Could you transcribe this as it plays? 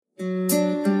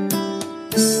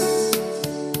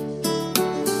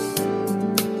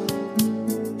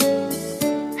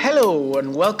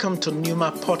Welcome to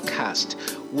Numa Podcast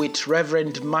with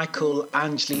Reverend Michael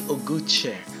Angeli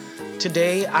Oguche.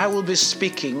 Today I will be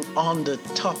speaking on the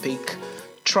topic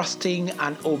Trusting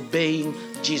and Obeying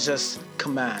Jesus'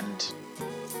 Command.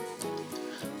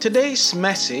 Today's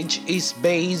message is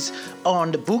based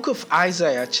on the book of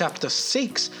Isaiah chapter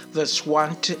 6 verse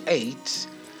 1 to 8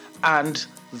 and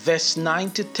verse 9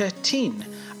 to 13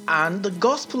 and the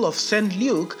Gospel of St.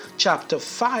 Luke chapter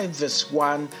 5 verse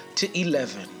 1 to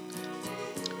 11.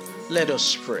 Let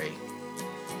us pray.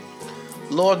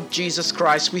 Lord Jesus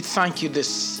Christ, we thank you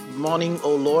this morning,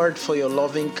 O Lord, for your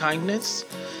loving kindness.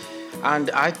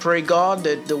 And I pray, God,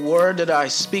 that the word that I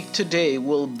speak today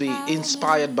will be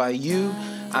inspired by you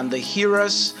and the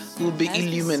hearers will be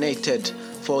illuminated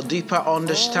for deeper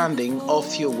understanding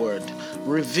of your word.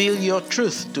 Reveal your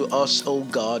truth to us, O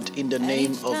God, in the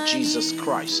name of Jesus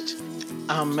Christ.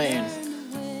 Amen.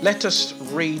 Let us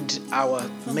read our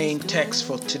main text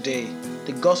for today.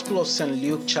 The Gospel of St.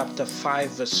 Luke chapter 5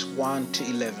 verse 1 to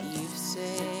 11.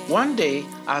 One day,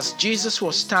 as Jesus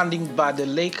was standing by the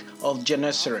lake of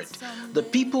Gennesaret, the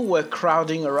people were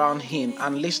crowding around him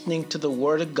and listening to the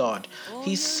word of God.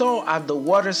 He saw at the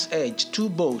water's edge two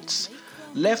boats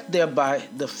left there by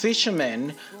the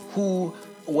fishermen who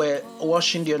were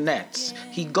washing their nets.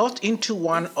 He got into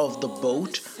one of the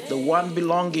boat, the one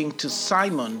belonging to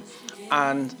Simon,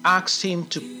 and asked him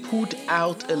to put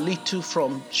out a little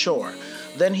from shore.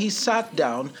 Then he sat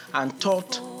down and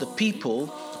taught the people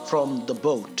from the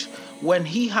boat. When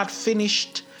he had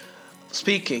finished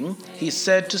speaking, he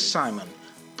said to Simon,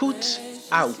 "Put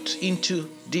out into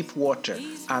deep water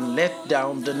and let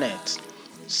down the net."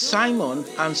 Simon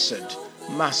answered,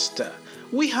 "Master,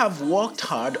 we have worked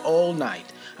hard all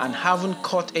night and haven't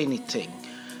caught anything.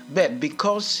 But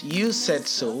because you said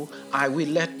so, I will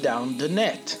let down the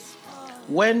net."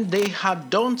 When they had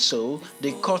done so,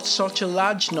 they caught such a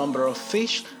large number of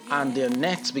fish and their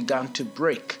nets began to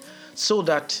break, so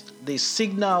that they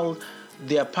signaled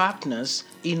their partners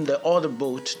in the other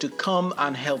boat to come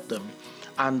and help them.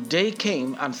 And they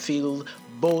came and filled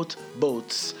both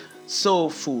boats so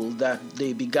full that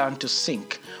they began to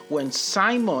sink. When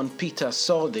Simon Peter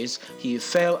saw this, he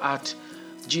fell at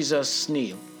Jesus'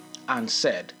 knees and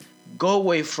said, "Go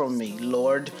away from me,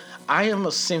 Lord. I am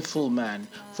a sinful man."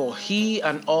 For he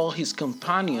and all his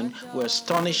companions were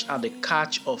astonished at the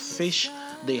catch of fish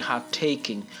they had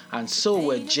taken, and so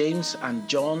were James and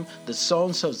John, the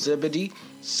sons of Zebedee,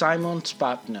 Simon's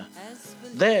partner.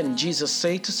 Then Jesus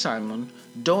said to Simon,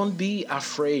 "Don't be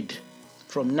afraid.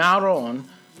 From now on,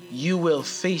 you will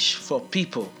fish for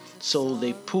people." So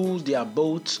they pulled their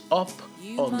boats up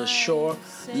on the shore,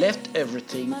 left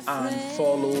everything, and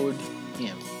followed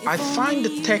him. I find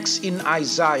the text in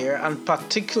Isaiah, and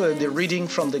particularly the reading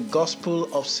from the Gospel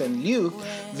of St. Luke,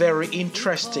 very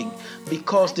interesting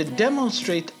because they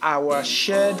demonstrate our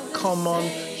shared common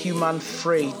human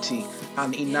frailty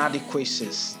and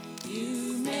inadequacies.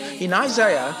 In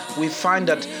Isaiah, we find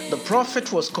that the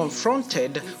prophet was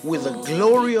confronted with the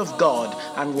glory of God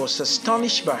and was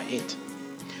astonished by it.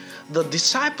 The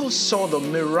disciples saw the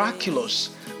miraculous,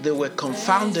 they were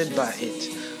confounded by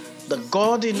it. The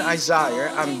God in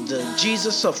Isaiah and the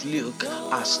Jesus of Luke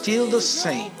are still the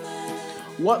same.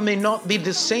 What may not be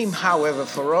the same, however,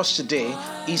 for us today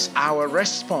is our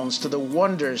response to the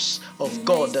wonders of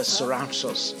God that surrounds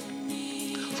us.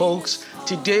 Folks,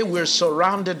 today we're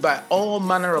surrounded by all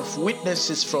manner of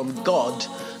witnesses from God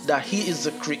that He is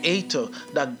the Creator,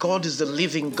 that God is the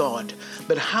living God.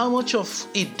 But how much of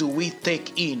it do we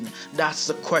take in? That's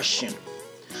the question.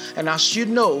 And as you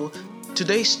know,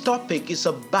 today's topic is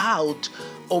about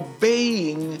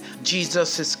obeying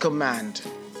Jesus' command.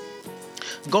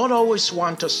 God always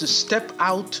wants us to step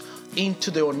out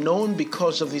into the unknown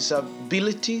because of His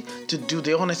ability to do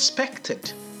the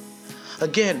unexpected.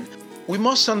 Again, we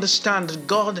must understand that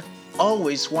God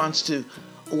always want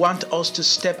us to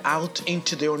step out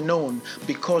into the unknown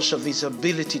because of His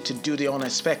ability to do the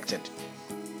unexpected.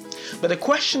 But the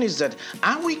question is that,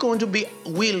 are we going to be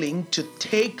willing to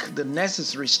take the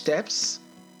necessary steps?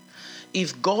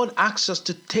 If God asks us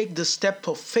to take the step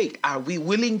of faith, are we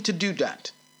willing to do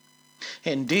that?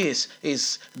 And this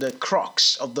is the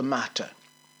crux of the matter.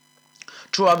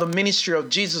 Throughout the ministry of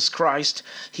Jesus Christ,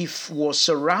 He was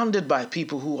surrounded by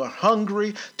people who are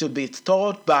hungry to be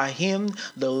taught by Him.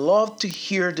 They love to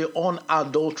hear the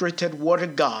unadulterated Word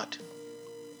of God.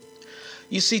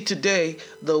 You see, today,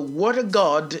 the Word of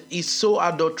God is so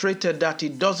adulterated that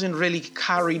it doesn't really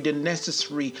carry the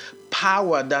necessary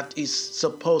power that is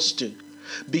supposed to.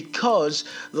 Because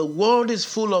the world is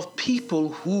full of people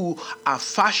who are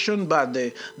fashioned by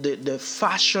the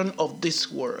fashion of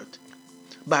this world.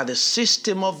 by the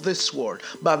system of this world,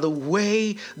 by the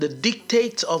way, the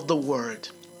dictates of the world.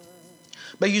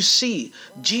 But you see,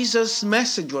 Jesus'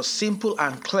 message was simple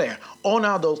and clear,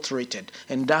 unadulterated,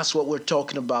 and that's what we're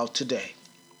talking about today.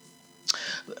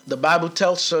 The Bible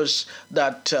tells us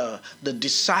that the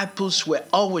disciples were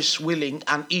always willing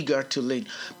and eager to learn.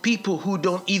 People who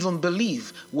don't even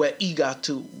believe were eager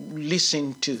to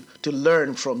listen to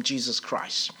learn from Jesus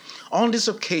Christ. On this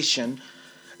occasion,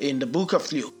 in the book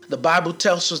of Luke, the Bible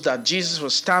tells us that Jesus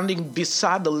was standing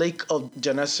beside the lake of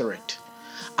Gennesaret,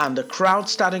 and the crowd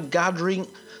started gathering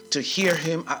to hear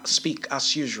him speak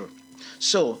as usual.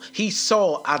 So he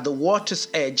saw at the water's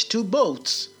edge 2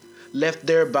 boats left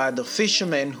there by the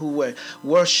fishermen who were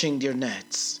washing their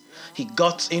nets. He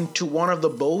got into one of the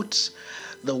boats,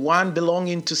 the one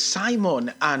belonging to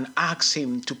Simon, and asked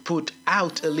him to put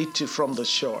out a little from the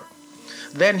shore.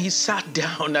 Then he sat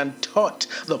down and taught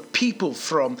the people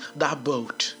from that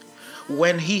boat.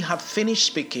 When he had finished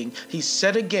speaking, he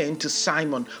said again to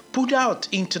Simon, "Put out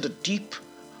into the deep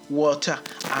water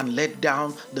and let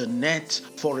down the net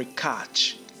for a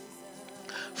catch."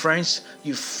 Friends,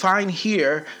 you find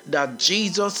here that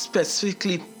Jesus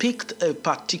specifically picked a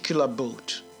particular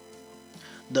boat,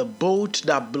 the boat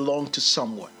that belonged to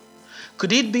someone.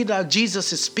 Could it be that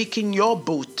Jesus is picking your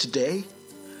boat today?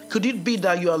 Could it be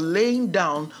that you are laying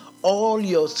down all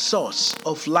your source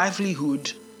of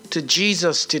livelihood to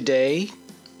Jesus today?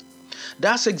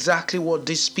 That's exactly what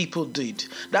these people did.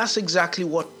 That's exactly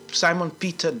what Simon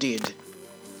Peter did.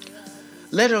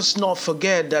 Let us not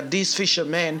forget that these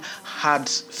fishermen had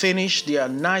finished their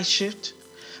night shift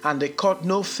and they caught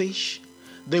no fish.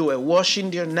 They were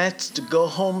washing their nets to go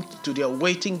home to their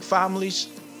waiting families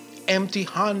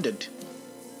empty-handed.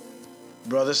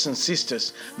 Brothers and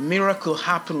sisters, miracle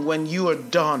happens when you are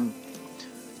done.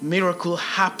 Miracle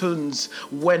happens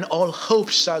when all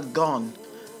hopes are gone.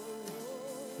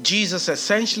 Jesus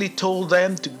essentially told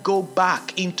them to go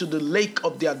back into the lake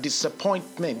of their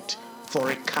disappointment for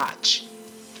a catch.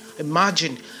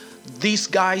 Imagine, these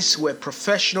guys were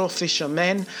professional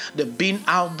fishermen. They've been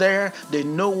out there. They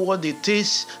know what it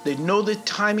is. They know the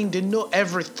timing. They know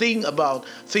everything about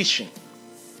fishing.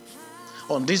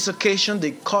 On this occasion,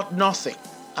 they caught nothing,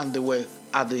 and they were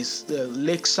at this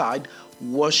lakeside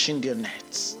washing their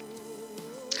nets.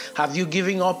 Have you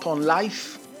given up on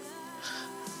life?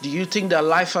 Do you think that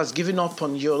life has given up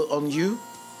on you?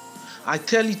 I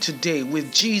tell you today,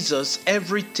 with Jesus,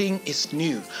 everything is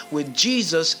new. With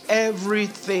Jesus,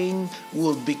 everything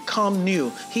will become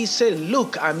new. He said,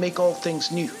 "Look, I make all things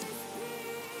new."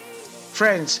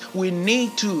 Friends, we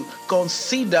need to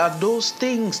consider those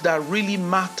things that really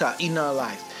matter in our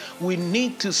life. We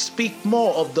need to speak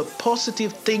more of the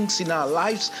positive things in our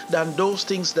lives than those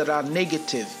things that are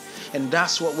negative. And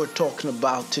that's what we're talking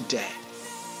about today.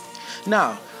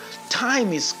 Now,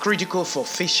 time is critical for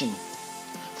fishing.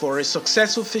 For a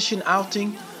successful fishing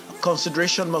outing,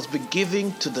 consideration must be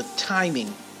given to the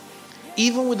timing.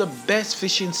 Even with the best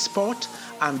fishing spot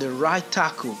and the right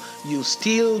tackle, you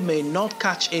still may not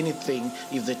catch anything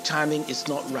if the timing is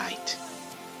not right.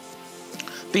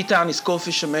 Peter and his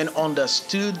co-fishermen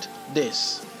understood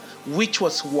this, which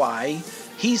was why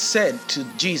he said to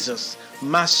Jesus,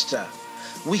 "Master,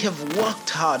 we have worked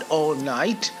hard all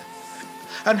night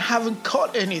and haven't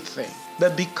caught anything.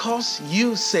 But because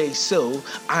you say so,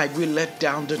 I will let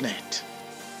down the net."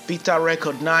 Peter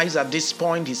recognized at this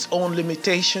point his own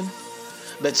limitation,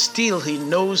 but still he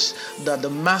knows that the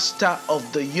master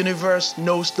of the universe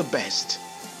knows the best,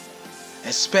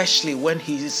 especially when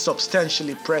he is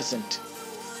substantially present.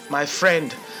 My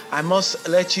friend, I must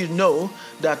let you know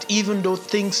that even though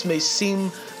things may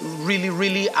seem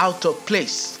really out of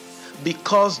place,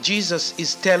 because Jesus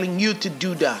is telling you to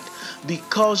do that,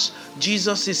 because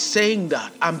Jesus is saying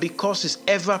that, and because He's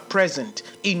ever present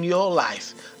in your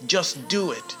life, just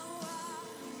do it.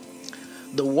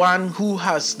 The one who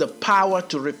has the power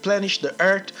to replenish the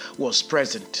earth was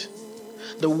present.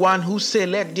 The one who said,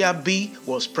 "Let there be,"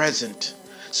 was present.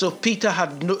 So Peter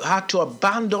had to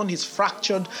abandon his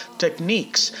fractured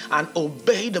techniques and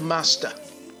obey the master.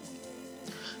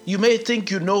 You may think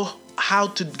you know how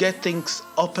to get things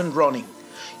up and running.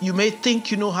 You may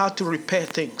think you know how to repair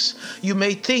things. You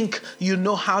may think you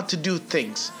know how to do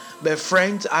things. But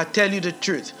friends, I tell you the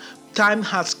truth. Time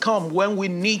has come when we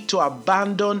need to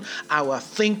abandon our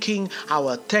thinking,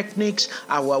 our techniques,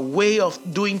 our way of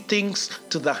doing things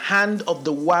to the hand of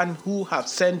the one who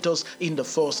has sent us in the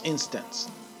first instance.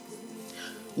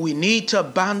 We need to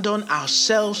abandon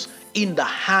ourselves in the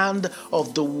hand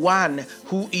of the one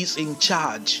who is in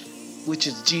charge, which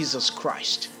is Jesus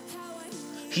Christ.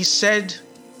 He said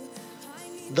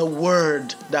the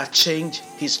word that changed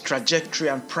his trajectory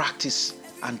and practice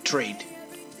and trade.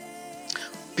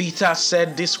 Peter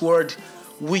said this word,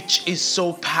 which is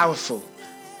so powerful.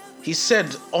 He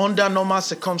said, under normal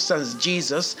circumstances,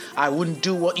 Jesus, I wouldn't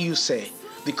do what you say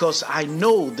because I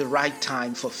know the right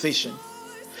time for fishing.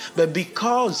 But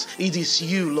because it is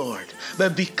you, Lord,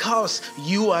 but because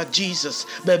you are Jesus,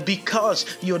 but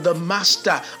because you're the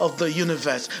master of the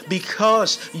universe,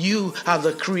 because you are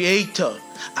the creator,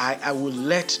 I will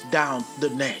let down the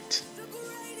net.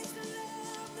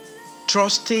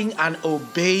 Trusting and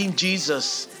obeying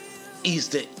Jesus is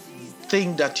the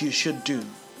thing that you should do.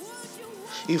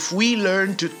 If we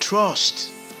learn to trust,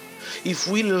 if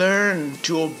we learn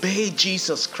to obey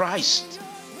Jesus Christ,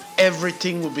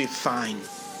 everything will be fine.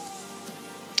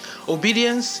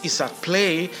 Obedience is at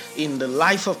play in the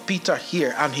life of Peter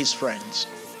here and his friends.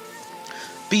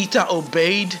 Peter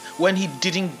obeyed when he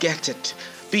didn't get it.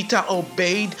 Peter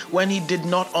obeyed when he did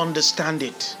not understand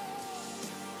it.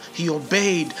 He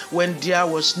obeyed when there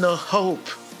was no hope,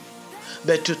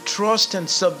 but to trust and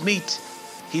submit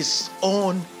his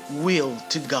own will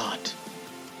to God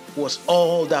was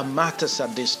all that matters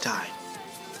at this time.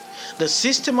 The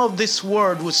system of this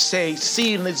world would say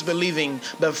seeing is believing,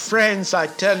 but friends, I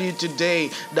tell you today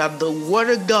that the word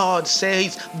of God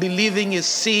says believing is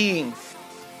seeing.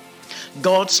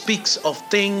 God speaks of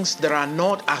things that are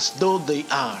not as though they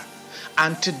are.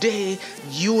 And today,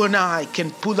 you and I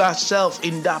can put ourselves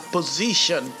in that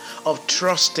position of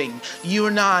trusting. You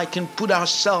and I can put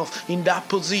ourselves in that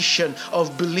position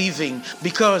of believing.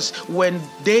 Because when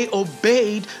they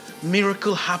obeyed,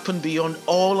 miracle happened beyond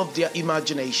all of their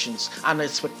imaginations and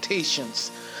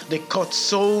expectations. They caught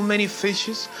so many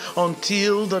fishes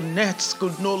until the nets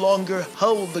could no longer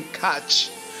hold the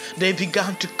catch. They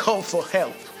began to call for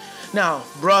help. Now,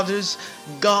 brothers,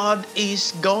 God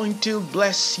is going to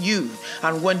bless you.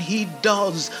 And when He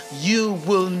does, you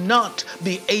will not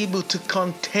be able to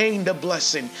contain the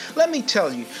blessing. Let me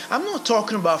tell you, I'm not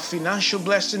talking about financial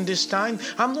blessing this time.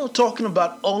 I'm not talking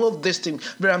about all of this thing,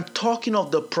 but I'm talking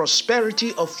of the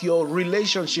prosperity of your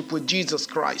relationship with Jesus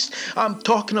Christ. I'm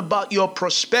talking about your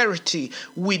prosperity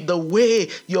with the way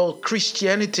your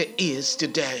Christianity is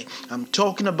today. I'm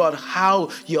talking about how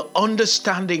your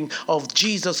understanding of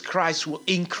Jesus Christ will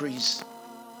increase.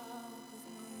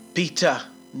 Peter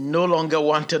no longer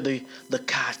wanted the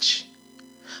catch.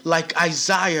 Like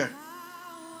Isaiah,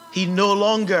 he no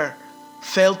longer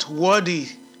felt worthy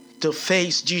to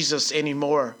face Jesus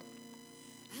anymore.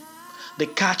 The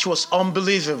catch was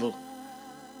unbelievable.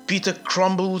 Peter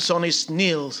crumbles on his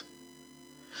knees.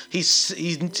 He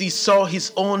saw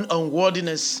his own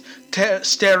unworthiness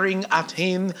staring at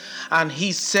him, and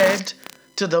he said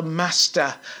to the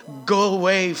master, "Go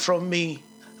away from me,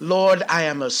 Lord, I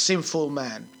am a sinful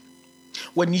man."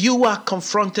 When you are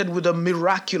confronted with the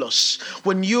miraculous,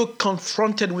 when you're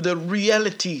confronted with the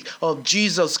reality of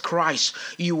Jesus Christ,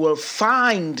 you will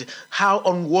find how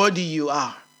unworthy you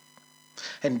are.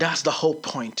 And that's the whole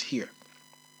point here.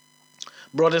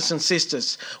 Brothers and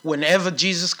sisters, whenever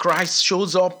Jesus Christ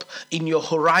shows up in your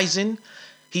horizon,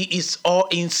 He is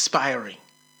awe-inspiring.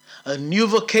 A new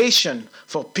vocation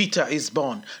for Peter is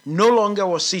born. No longer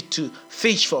was it to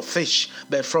fish for fish,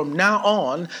 but from now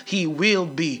on, he will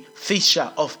be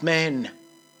fisher of men.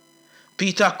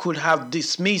 Peter could have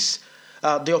dismissed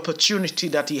the opportunity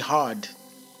that he had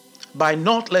by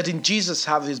not letting Jesus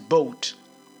have his boat.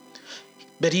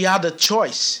 But he had a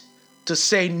choice to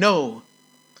say no.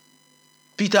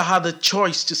 Peter had a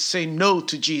choice to say no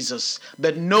to Jesus.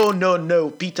 But no,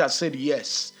 Peter said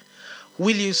yes.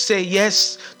 Will you say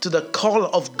yes to the call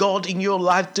of God in your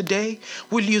life today?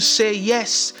 Will you say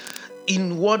yes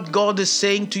in what God is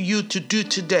saying to you to do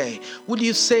today? Will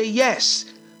you say yes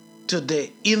to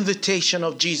the invitation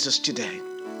of Jesus today?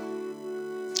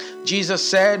 Jesus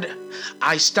said,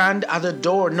 "I stand at the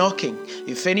door knocking.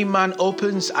 If any man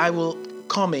opens, I will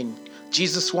come in."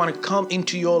 Jesus wants to come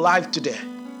into your life today.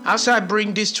 As I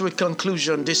bring this to a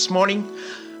conclusion this morning,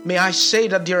 may I say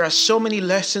that there are so many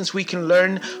lessons we can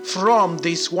learn from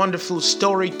this wonderful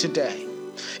story today.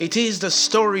 It is the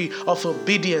story of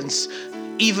obedience,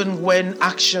 even when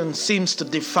action seems to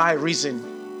defy reason.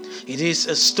 It is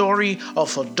a story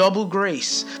of a double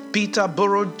grace. Peter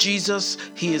borrowed Jesus,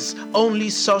 his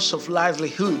only source of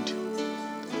livelihood.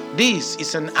 This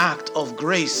is an act of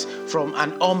grace from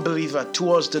an unbeliever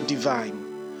towards the divine.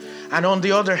 And on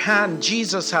the other hand,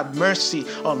 Jesus had mercy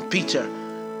on Peter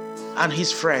and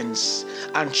his friends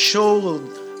and showed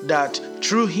that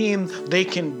through him they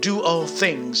can do all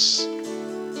things.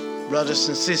 Brothers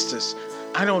and sisters,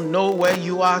 I don't know where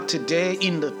you are today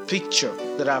in the picture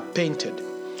that I've painted,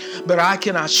 but I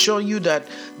can assure you that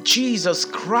Jesus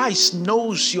Christ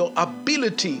knows your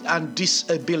ability and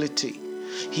disability.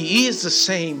 He is the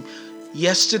same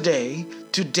yesterday,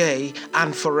 today,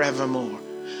 and forevermore,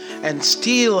 and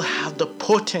still have the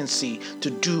potency to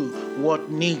do what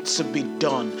needs to be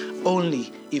done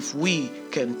only if we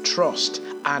can trust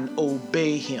and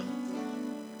obey Him.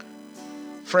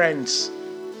 Friends,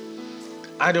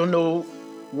 I don't know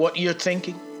what you're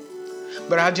thinking,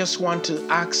 but I just want to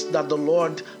ask that the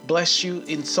Lord bless you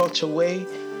in such a way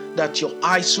that your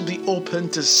eyes will be open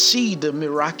to see the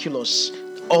miraculous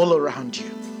all around you.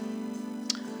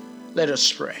 Let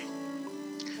us pray.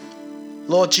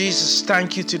 Lord Jesus,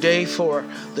 thank you today for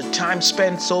the time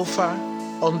spent so far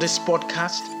on this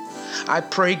podcast. I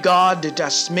pray, God, that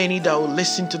as many that will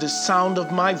listen to the sound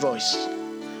of my voice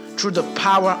through the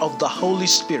power of the Holy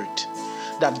Spirit,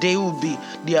 that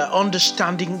their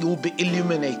understanding will be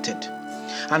illuminated,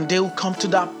 and they will come to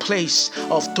that place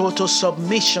of total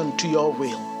submission to your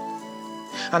will,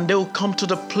 and they will come to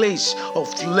the place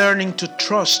of learning to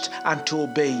trust and to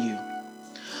obey you.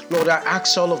 Lord, I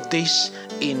ask all of this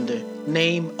in the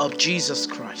name of Jesus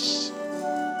Christ.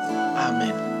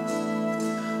 Amen.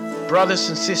 Brothers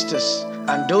and sisters,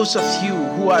 and those of you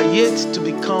who are yet to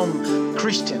become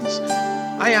Christians,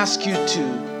 I ask you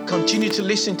to continue to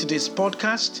listen to this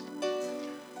podcast.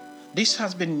 This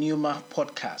has been Numa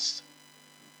Podcast.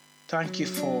 Thank you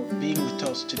for being with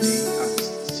us today, and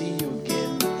see you again